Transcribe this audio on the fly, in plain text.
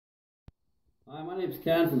Hi, my name is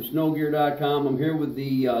Ken from snowgear.com. I'm here with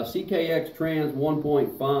the CKX Tranz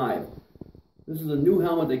 1.5. This is a new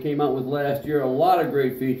helmet they came out with last year. A lot of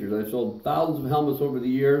great features. I've sold thousands of helmets over the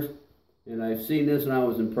years, and I've seen this and I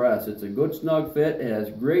was impressed. It's a good snug fit. It has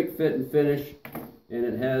great fit and finish, and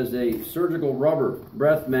it has a surgical rubber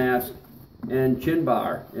breath mask and chin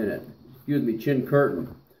bar in it. Excuse me, chin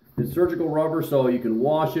curtain. It's surgical rubber, so you can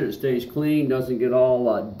wash it. It stays clean, doesn't get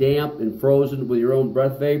all damp and frozen with your own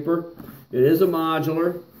breath vapor. It is a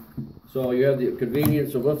modular, so you have the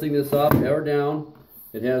convenience of lifting this up or down.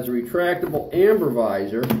 It has a retractable amber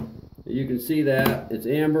visor. You can see that. It's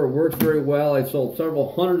amber. It works very well. I've sold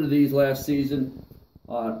several hundred of these last season.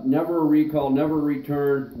 Never a recall, never a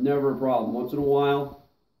return, never a problem. Once in a while,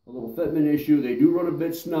 a little fitment issue. They do run a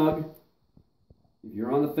bit snug. If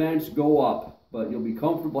you're on the fence, go up. But you'll be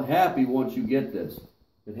comfortable, happy once you get this.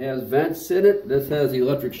 It has vents in it. This has the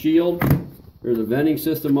electric shield. There's a venting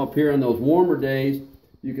system up here. On those warmer days,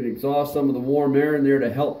 you can exhaust some of the warm air in there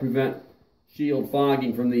to help prevent shield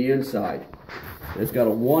fogging from the inside. It's got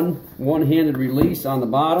a one-handed release on the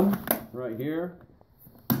bottom, right here.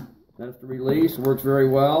 That's the release. Works very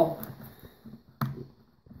well.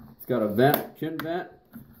 It's got a vent, chin vent.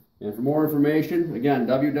 And for more information, again,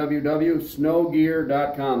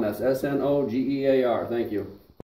 www.snowgear.com. That's S-N-O-G-E-A-R. Thank you.